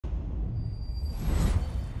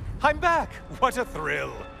I'm back! What a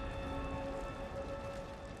thrill!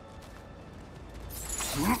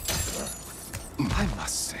 I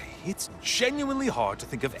must say, it's genuinely hard to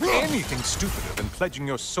think of anything stupider than pledging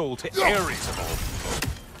your soul to Ares of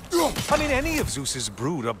all people. I mean, any of Zeus's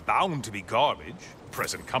brood are bound to be garbage,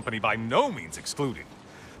 present company by no means excluded.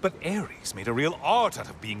 But Ares made a real art out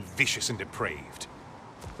of being vicious and depraved.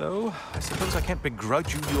 Though, I suppose I can't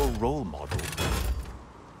begrudge you your role model.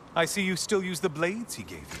 I see you still use the blades he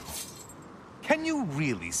gave you. Can you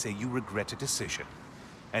really say you regret a decision,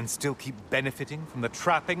 and still keep benefiting from the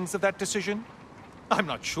trappings of that decision? I'm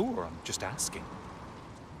not sure, I'm just asking.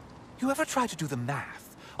 You ever try to do the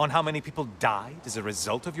math on how many people died as a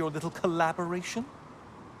result of your little collaboration?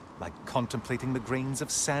 Like contemplating the grains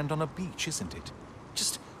of sand on a beach, isn't it?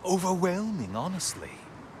 Just overwhelming, honestly.